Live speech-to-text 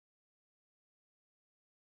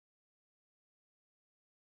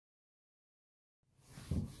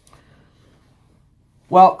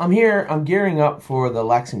Well, I'm here. I'm gearing up for the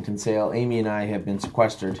Lexington sale. Amy and I have been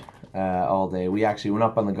sequestered all day. We actually went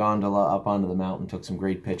up on the gondola, up onto the mountain, took some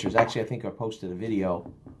great pictures. Actually, I think I posted a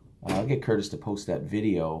video. I'll get Curtis to post that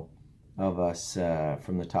video of us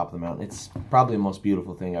from the top of the mountain. It's probably the most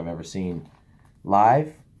beautiful thing I've ever seen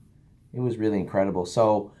live. It was really incredible.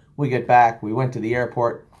 So we get back. We went to the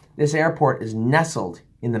airport. This airport is nestled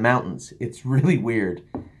in the mountains. It's really weird.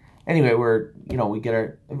 Anyway, we get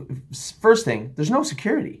our first thing. There's no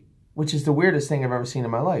security, which is the weirdest thing I've ever seen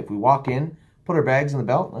in my life. We walk in, put our bags in the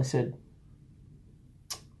belt, and I said,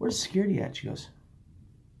 "Where's security at?" She goes,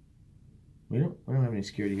 "We don't have any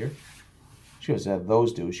security here." She goes,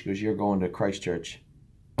 "Those do." She goes, "You're going to Christchurch.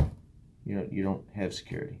 You don't have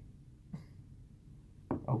security."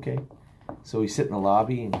 Okay, so we sit in the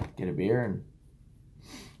lobby and get a beer, and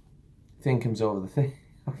thing comes over the thing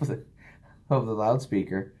over the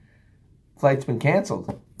loudspeaker. Flight's been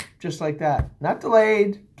canceled. Just like that. Not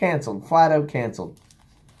delayed, canceled. Flat out canceled.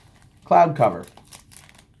 Cloud cover.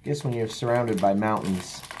 Guess when you're surrounded by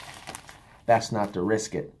mountains, best not to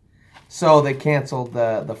risk it. So they canceled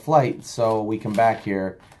the flight, so we come back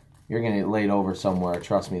here. You're going to get laid over somewhere.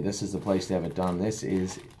 Trust me, this is the place to have it done. This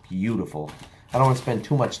is beautiful. I don't want to spend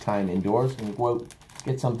too much time indoors. I'm going to go out,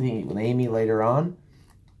 get something to eat with Amy later on.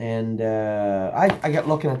 And I got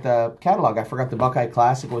looking at the catalog. I forgot the Buckeye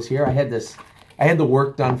Classic was here. I had the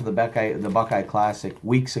work done for the Buckeye Classic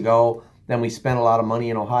weeks ago. Then we spent a lot of money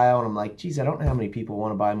in Ohio, and I'm like, geez, I don't know how many people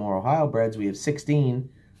want to buy more Ohio breads. We have 16.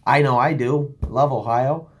 I know I do. Love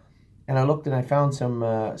Ohio. And I looked and I found some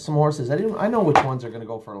horses. I know which ones are going to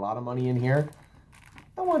go for a lot of money in here.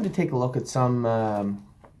 I wanted to take a look at some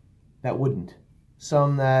that wouldn't.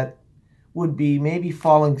 Some that would be maybe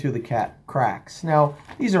falling through the cracks. Now,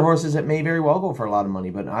 these are horses that may very well go for a lot of money,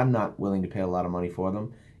 but I'm not willing to pay a lot of money for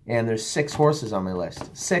them. And there's 6 horses on my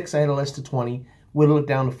list. 6, I had a list of 20, whittled it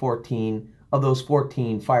down to 14. Of those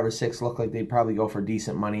 14, 5 or 6 look like they'd probably go for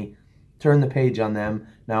decent money. Turn the page on them.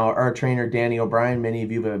 Now, our trainer, Danny O'Brien, many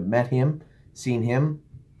of you have met him, seen him.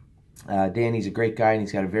 Danny's a great guy, and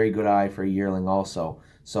he's got a very good eye for a yearling also.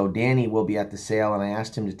 So Danny will be at the sale, and I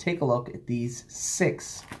asked him to take a look at these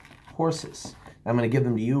 6 horses. I'm going to give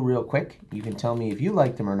them to you real quick. You can tell me if you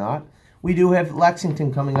like them or not. We do have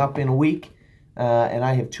Lexington coming up in a week, and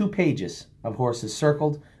I have 2 pages of horses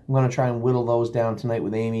circled. I'm going to try and whittle those down tonight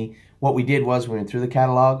with Amy. What we did was we went through the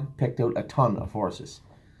catalog, picked out a ton of horses,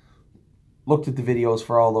 looked at the videos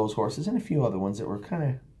for all those horses and a few other ones that were kind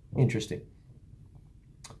of interesting.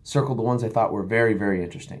 Circled the ones I thought were very, very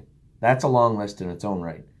interesting. That's a long list in its own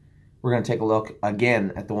right. We're going to take a look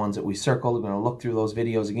again at the ones that we circled. We're going to look through those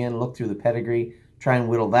videos again, look through the pedigree, try and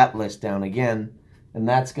whittle that list down again. And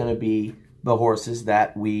that's going to be the horses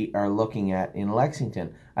that we are looking at in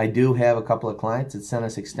Lexington. I do have a couple of clients that sent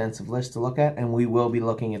us extensive lists to look at, and we will be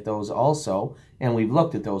looking at those also. And we've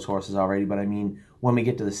looked at those horses already, but I mean, when we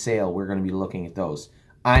get to the sale, we're going to be looking at those.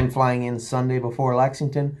 I'm flying in Sunday before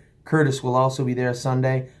Lexington. Curtis will also be there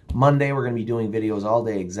Sunday. Monday, we're going to be doing videos all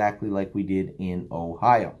day exactly like we did in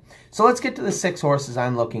Ohio. So let's get to the 6 horses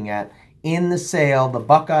I'm looking at in the sale, the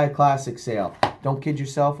Buckeye Classic sale. Don't kid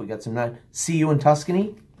yourself. We got some nice... See You in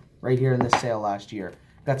Tuscany right here in this sale last year.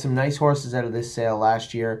 Got some nice horses out of this sale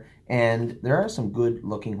last year, and there are some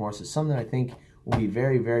good-looking horses, some that I think will be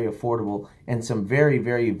very, very affordable, and some very,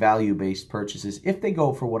 very value-based purchases if they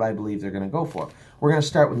go for what I believe they're going to go for. We're going to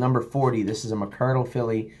start with number 40. This is a McCardle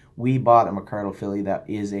filly. We bought a McCardle filly that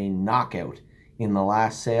is a knockout in the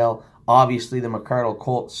last sale. Obviously, the McCardle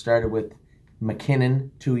colt started with McKinnon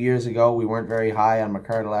 2 years ago. We weren't very high on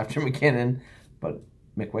McCardle after McKinnon, but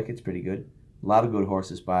McWicket's pretty good. A lot of good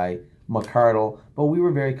horses by McCardle, but we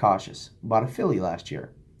were very cautious. Bought a filly last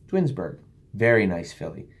year, Twinsburg. Very nice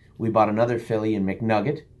filly. We bought another filly in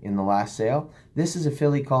McNugget in the last sale. This is a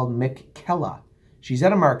filly called McKella. She's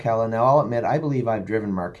at a Markella. Now, I'll admit, I believe I've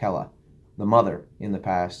driven Markella, the mother, in the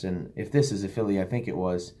past. And if this is a filly, I think it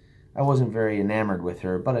was, I wasn't very enamored with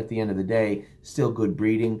her. But at the end of the day, still good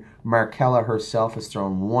breeding. Markella herself has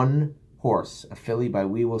thrown 1 horse, a filly by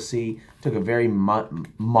We Will See. Took a very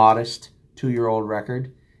modest 2-year-old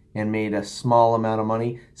record and made a small amount of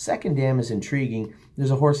money. Second dam is intriguing.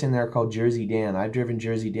 There's a horse in there called Jersey Dan. I've driven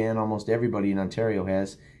Jersey Dan. Almost everybody in Ontario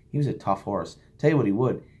has. He was a tough horse. Tell you what he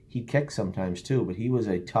would. He'd kick sometimes too, but he was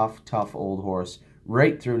a tough, tough old horse.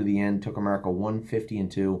 Right through to the end. Took a mark of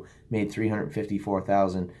 150-2. Made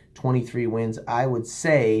 $354,000. 23 wins. I would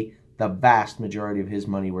say the vast majority of his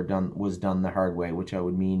money was done the hard way, which I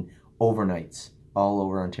would mean overnights all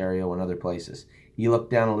over Ontario and other places. You look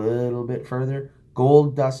down a little bit further,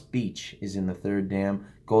 Gold Dust Beach is in the 3rd dam.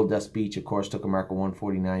 Gold Dust Beach, of course, took a mark of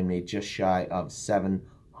 149, made just shy of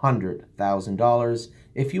 $100,000.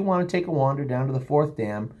 If you want to take a wander down to the 4th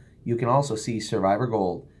dam, you can also see Survivor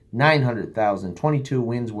Gold. $900,000, 22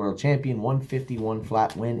 wins, world champion, 151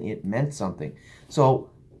 flat when it meant something. So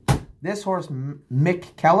this horse,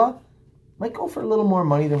 Mick Kella, might go for a little more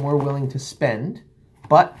money than we're willing to spend,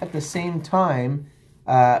 but at the same time,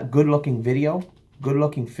 good-looking video,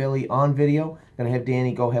 good-looking filly on video. Going to have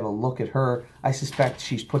Danny go have a look at her. I suspect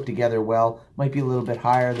she's put together well. Might be a little bit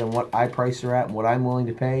higher than what I price her at and what I'm willing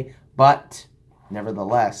to pay, but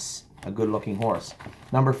nevertheless, a good-looking horse.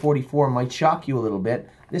 Number 44 might shock you a little bit.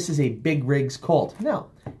 This is a Big Rigs colt. Now,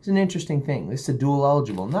 it's an interesting thing. This is a dual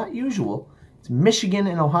eligible. Not usual. It's Michigan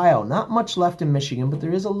and Ohio. Not much left in Michigan, but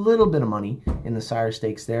there is a little bit of money in the Sire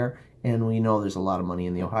Stakes there, and we know there's a lot of money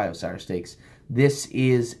in the Ohio Sire Stakes. This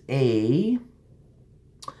is a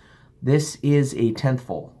 10th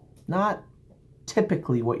foal. Not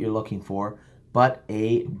typically what you're looking for, but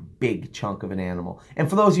a big chunk of an animal. And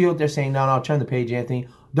for those of you out there saying, no, turn the page, Anthony,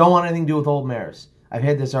 don't want anything to do with old mares. I've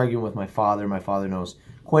had this argument with my father. My father knows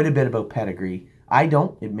quite a bit about pedigree. I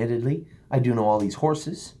don't, admittedly. I do know all these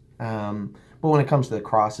horses. But when it comes to the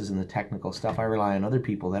crosses and the technical stuff, I rely on other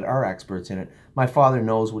people that are experts in it. My father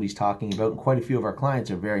knows what he's talking about, and quite a few of our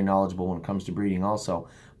clients are very knowledgeable when it comes to breeding also.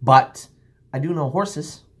 But I do know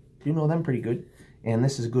horses. I do know them pretty good. And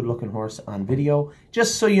this is a good-looking horse on video.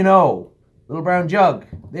 Just so you know, Little Brown Jug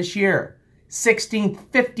this year, 16th,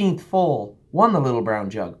 15th foal, won the Little Brown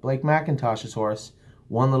Jug. Blake McIntosh's horse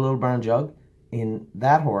won the Little Brown Jug. In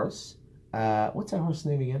that horse, what's that horse's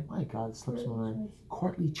name again? My God, it slips my mind.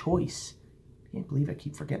 Courtly Choice. I can't believe I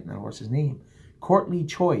keep forgetting that horse's name. Courtly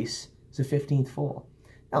Choice is a 15th foal.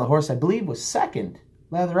 Now, the horse, I believe, was second.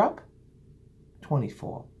 Lather Up, 20th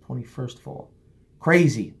foal, 21st foal.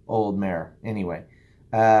 Crazy old mare. Anyway,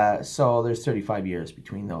 so there's 35 years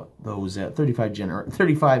between those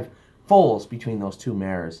 35 foals between those two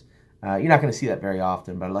mares. You're not going to see that very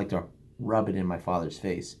often, but I like to rub it in my father's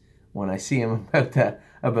face when I see him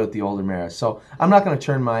about the older mares. So I'm not going to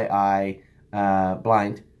turn my eye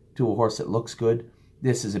blind to a horse that looks good.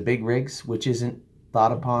 This is a Big Rigs, which isn't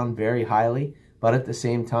thought upon very highly, but at the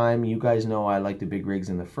same time, you guys know I like the Big Rigs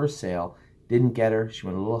in the first sale. Didn't get her. She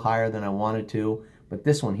went a little higher than I wanted to, but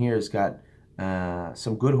this one here has got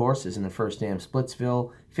some good horses in the first dam.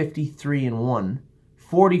 Splitsville, 53-1,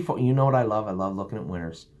 44. You know what I love? I love looking at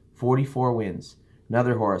winners. 44 wins.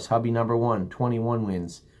 Another horse, Hubby number 1, 21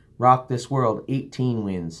 wins. Rock This World, 18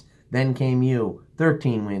 wins. Then Came You,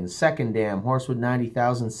 13 wins. Second dam, horse with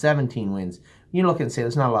 90,000, 17 wins. You look and say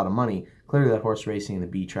there's not a lot of money. Clearly that horse racing in the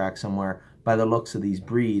B track somewhere. By the looks of these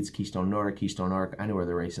breeds, Keystone Nordic, I know where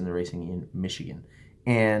they're racing. They're racing in Michigan.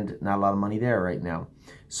 And not a lot of money there right now.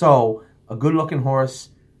 So, a good-looking horse,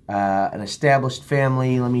 an established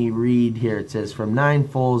family. Let me read here. It says, from 9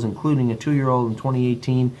 foals, including a 2-year-old in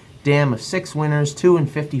 2018, dam of 6 winners, 2 in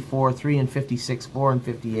 54, 3 in 56, 4 in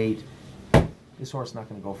 58. This horse is not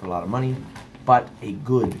going to go for a lot of money, but a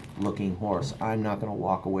good-looking horse. I'm not going to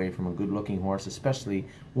walk away from a good-looking horse, especially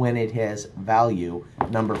when it has value.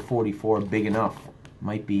 Number 44, big enough,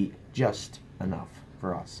 might be just enough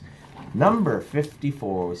for us. Number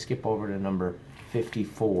 54, we skip over to number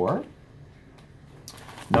 54.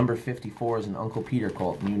 Number 54 is an Uncle Peter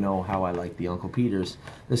colt, and you know how I like the Uncle Peters.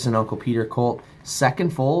 This is an Uncle Peter colt.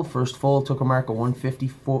 Second foal. First foal took a mark of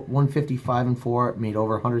 155-4, made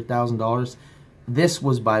over $100,000. This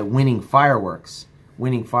was by Winning Fireworks.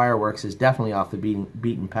 Winning Fireworks is definitely off the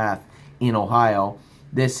beaten path in Ohio.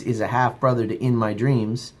 This is a half-brother to In My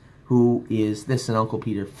Dreams, who is this an Uncle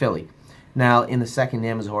Peter filly. Now, in the second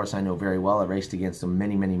dam is a horse I know very well. I raced against him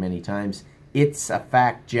many, many, many times. It's a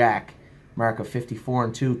Fact Jack. Mark of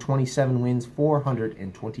 54-2, 27 wins,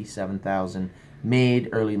 $427,000 made.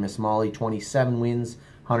 Early Miss Molly, 27 wins,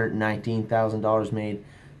 $119,000 made.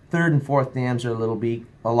 Third and fourth dams are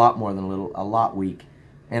a lot more than a little, a lot weak,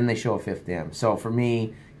 and they show a fifth dam. So for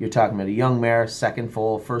me, you're talking about a young mare, second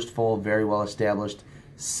foal, first foal, very well established.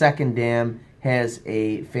 Second dam has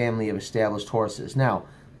a family of established horses. Now,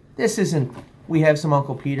 this isn't, we have some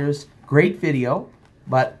Uncle Peters, great video,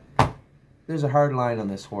 but there's a hard line on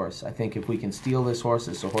this horse. I think if we can steal this horse,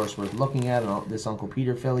 it's a horse worth looking at, this Uncle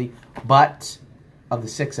Peter filly. But of the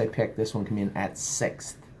 6 I picked, this one came in at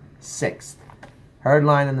 6th. 6th. Hard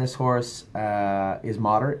line on this horse is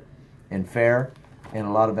moderate and fair, and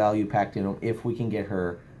a lot of value packed in if we can get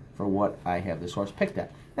her for what I have this horse picked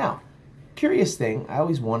at. Now, curious thing, I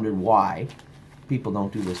always wondered why people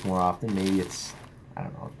don't do this more often. Maybe it's, I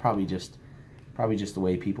don't know, probably just the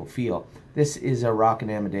way people feel. This is a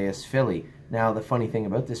Rockin' Amadeus filly. Now, the funny thing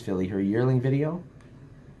about this filly, her yearling video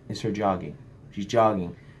is her jogging. She's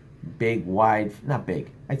jogging. Big, wide, not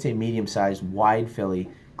big, I'd say medium-sized, wide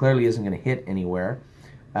filly. Clearly isn't going to hit anywhere.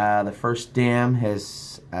 The first dam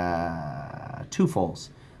has 2 foals.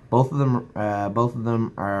 Both of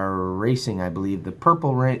them are racing, I believe. The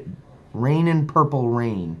Purple Rain and Purple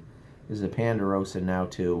Rain is a Ponderosa now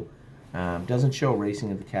too. Doesn't show racing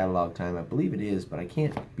at the catalog time. I believe it is, but I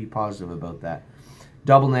can't be positive about that.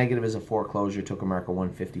 Double Negative is a foreclosure, took a marker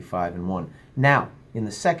 155 and won. Now, in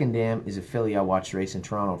the second dam is a filly I watched race in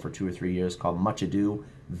Toronto for 2 or 3 years called Much Ado.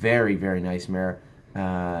 Very, very nice mare.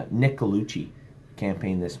 Nick Colucci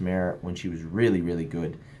campaigned this mare when she was really, really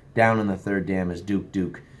good. Down in the third dam is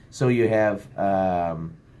Duke. So you have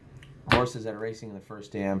horses that are racing in the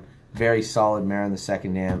first dam, very solid mare in the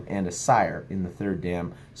second dam, and a sire in the third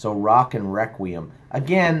dam. So Rock and Requiem.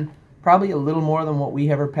 Again, probably a little more than what we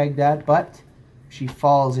have her pegged at, but she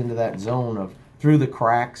falls into that zone of through the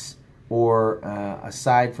cracks or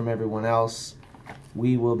aside from everyone else.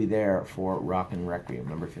 We will be there for Rock and Requiem,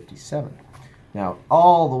 number 57. Now,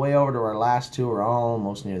 all the way over to our last two. We're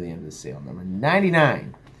almost near the end of the sale. Number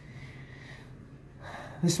 99.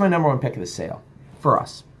 This is my number 1 pick of the sale for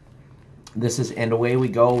us. This is And Away We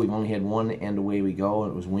Go. We've only had one And Away We Go,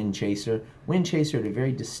 and it was Wind Chaser. Wind Chaser had a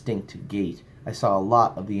very distinct gait. I saw a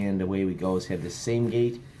lot of the And Away We Go's had the same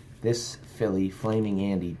gait. This filly, Flaming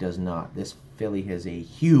Andy, does not. This filly has a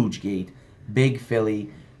huge gait, big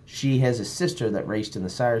filly. She has a sister that raced in the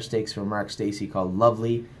Sire Stakes for Mark Stacey called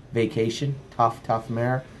Lovely Vacation. Tough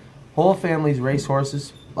mare. Whole family's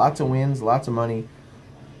racehorses. Lots of wins, lots of money.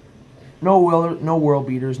 No world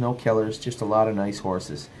beaters, no killers, just a lot of nice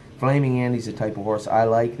horses. Flaming Andy's the type of horse I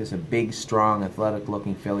like. This is a big, strong,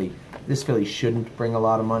 athletic-looking filly. This filly shouldn't bring a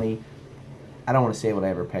lot of money. I don't want to say what I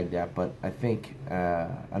ever pegged at, but I think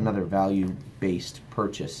another value-based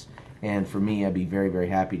purchase. And for me, I'd be very, very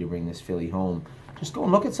happy to bring this filly home. Just go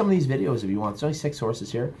and look at some of these videos if you want. There's only 6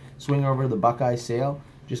 horses here. Swing over to the Buckeye sale.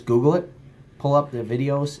 Just Google it. Pull up the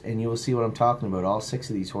videos, and you will see what I'm talking about. All 6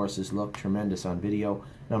 of these horses look tremendous on video.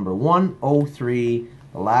 Number 103,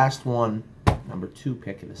 the last one, number 2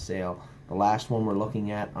 pick of the sale. The last one we're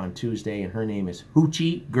looking at on Tuesday, and her name is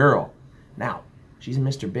Hoochie Girl. Now, she's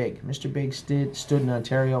Mr. Big. Mr. Big stood in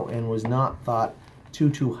Ontario and was not thought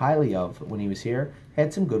too highly of when he was here.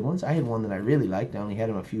 Had some good ones. I had one that I really liked. I only had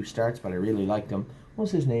him a few starts, but I really liked him. What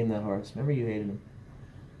was his name, that horse? Remember you hated him?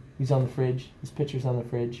 He's on the fridge. His picture's on the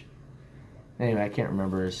fridge. Anyway, I can't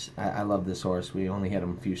remember his. I love this horse. We only had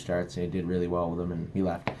him a few starts, and he did really well with him, and he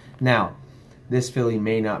left. Now, this filly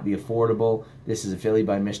may not be affordable. This is a filly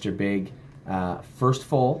by Mr. Big. First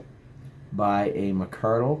foal by a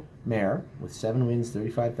McCardle mare with 7 wins,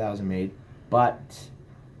 35,000 made. But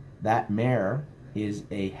that mare is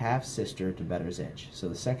a half-sister to Bettor's Edge. So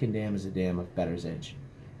the second dam is a dam of Bettor's Edge.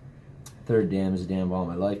 Third dam is a dam of All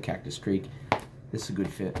My Life, Cactus Creek. This is a good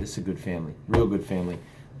fit. This is a good family. Real good family.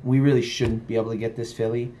 We really shouldn't be able to get this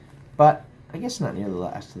filly, but I guess not near the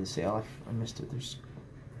last of the sale. I missed it. There's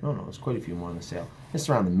quite a few more in the sale. It's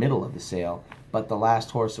around the middle of the sale, but the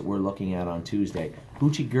last horse that we're looking at on Tuesday,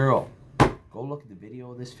 Hoochie Girl. Go look at the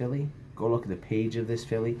video of this filly. Go look at the page of this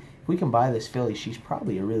filly. If we can buy this filly, she's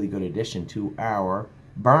probably a really good addition to our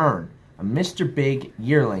barn. A Mr. Big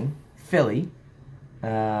yearling filly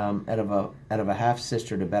out of a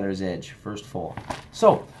half-sister to Bettor's Edge, first foal.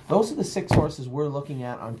 So those are the 6 horses we're looking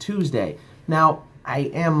at on Tuesday. Now,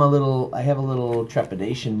 I have a little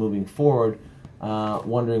trepidation moving forward,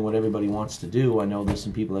 wondering what everybody wants to do. I know there's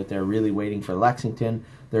some people out there really waiting for Lexington.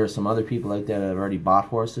 There are some other people out there that have already bought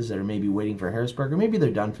horses that are maybe waiting for Harrisburg, or maybe they're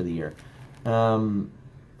done for the year.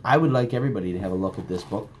 I would like everybody to have a look at this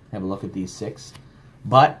book, have a look at these 6,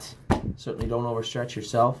 but certainly don't overstretch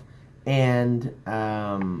yourself. And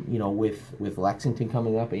you know, with Lexington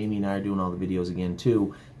coming up, Amy and I are doing all the videos again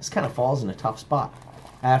too. This kind of falls in a tough spot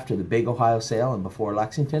after the big Ohio sale and before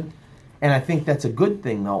Lexington. And I think that's a good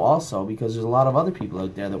thing though also, because there's a lot of other people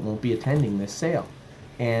out there that won't be attending this sale.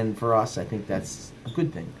 And for us, I think that's a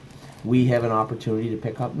good thing. We have an opportunity to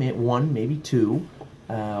pick up 1, maybe 2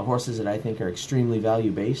 horses that I think are extremely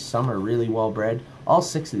value-based. Some are really well-bred. All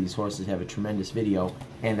 6 of these horses have a tremendous video,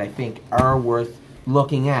 and I think are worth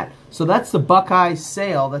looking at. So that's the Buckeye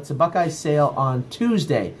sale. That's the Buckeye sale on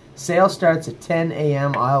Tuesday. Sale starts at 10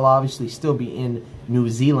 a.m. I'll obviously still be in New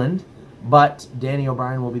Zealand, but Danny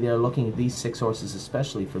O'Brien will be there looking at these 6 horses,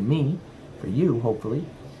 especially for me, for you, hopefully,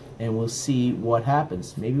 and we'll see what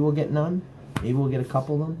happens. Maybe we'll get none. Maybe we'll get a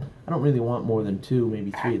couple of them. I don't really want more than 2,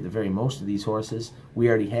 maybe 3 at the very most of these horses. We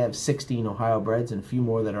already have 16 Ohio breds and a few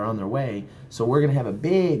more that are on their way. So we're going to have a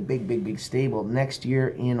big stable next year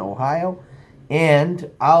in Ohio. And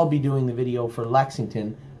I'll be doing the video for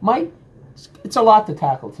Lexington. It's a lot to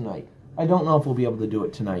tackle tonight. I don't know if we'll be able to do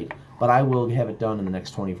it tonight, but I will have it done in the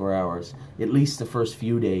next 24 hours. At least the first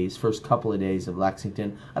few days, first couple of days of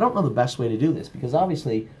Lexington. I don't know the best way to do this because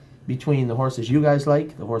obviously between the horses you guys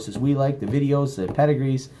like, the horses we like, the videos, the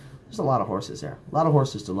pedigrees, there's a lot of horses there. A lot of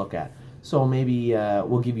horses to look at. So maybe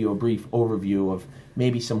we'll give you a brief overview of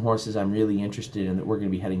maybe some horses I'm really interested in that we're going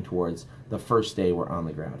to be heading towards the first day we're on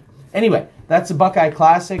the ground. Anyway, that's the Buckeye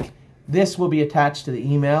Classic. This will be attached to the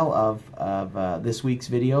email of this week's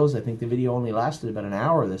videos. I think the video only lasted about an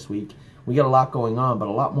hour this week. We got a lot going on, but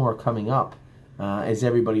a lot more coming up as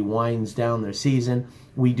everybody winds down their season.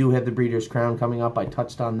 We do have the Breeders' Crown coming up. I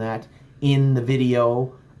touched on that in the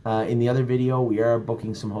video. In the other video, we are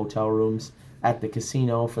booking some hotel rooms at the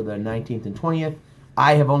casino for the 19th and 20th.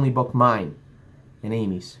 I have only booked mine and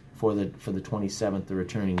Amy's for the 27th, the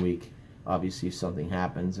returning week. Obviously, if something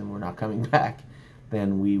happens and we're not coming back,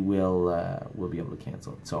 then we will we'll be able to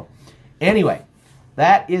cancel it. So, anyway,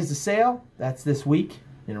 that is the sale. That's this week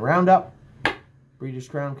in a roundup. Breeders'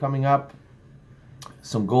 Crown coming up.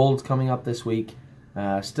 Some golds coming up this week.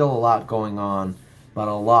 Still a lot going on, but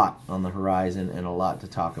a lot on the horizon and a lot to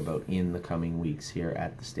talk about in the coming weeks here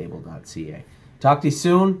at TheStable.ca. Talk to you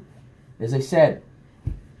soon. As I said,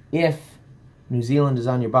 if New Zealand is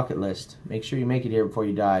on your bucket list, make sure you make it here before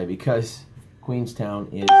you die because Queenstown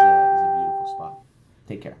is a beautiful spot.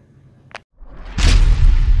 Take care.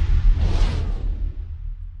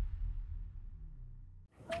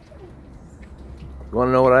 You want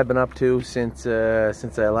to know what I've been up to since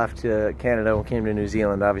I left Canada and came to New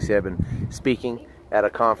Zealand? Obviously, I've been speaking at a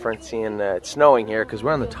conference in it's snowing here because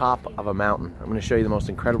we're on the top of a mountain. I'm going to show you the most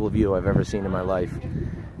incredible view I've ever seen in my life.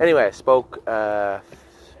 Anyway, I spoke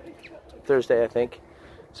Thursday, I think.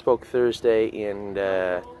 Spoke Thursday in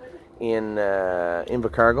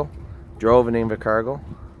Invercargill. Drove in Invercargill.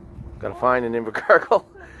 Got a fine in Invercargill,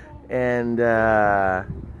 and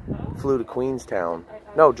flew to Queenstown.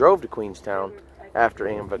 No, drove to Queenstown after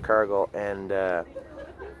Invercargill, and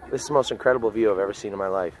this is the most incredible view I've ever seen in my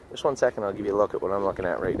life. Just 1 second, I'll give you a look at what I'm looking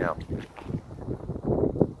at right now.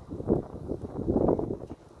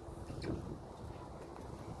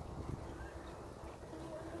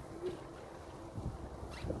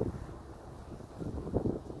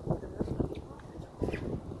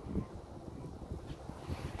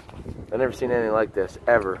 I've never seen anything like this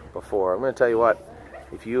ever before. I'm going to tell you what,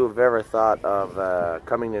 if you have ever thought of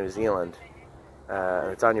coming to New Zealand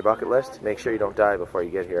and it's on your bucket list, make sure you don't die before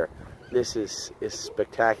you get here. This is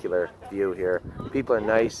spectacular view here. People are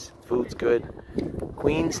nice, food's good.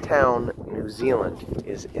 Queenstown, New Zealand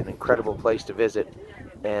is an incredible place to visit,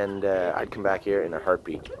 and I'd come back here in a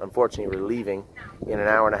heartbeat. Unfortunately, we're leaving in an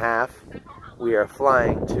hour and a half. We are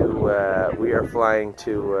flying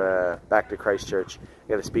to back to Christchurch. I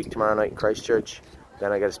got to speak tomorrow night in Christchurch.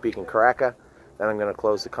 Then I got to speak in Karaka. Then I'm going to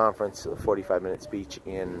close the conference with a 45-minute speech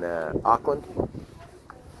in Auckland.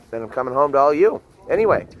 Then I'm coming home to all you.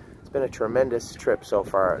 Anyway, it's been a tremendous trip so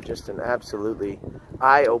far. Just an absolutely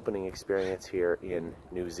eye-opening experience here in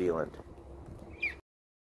New Zealand.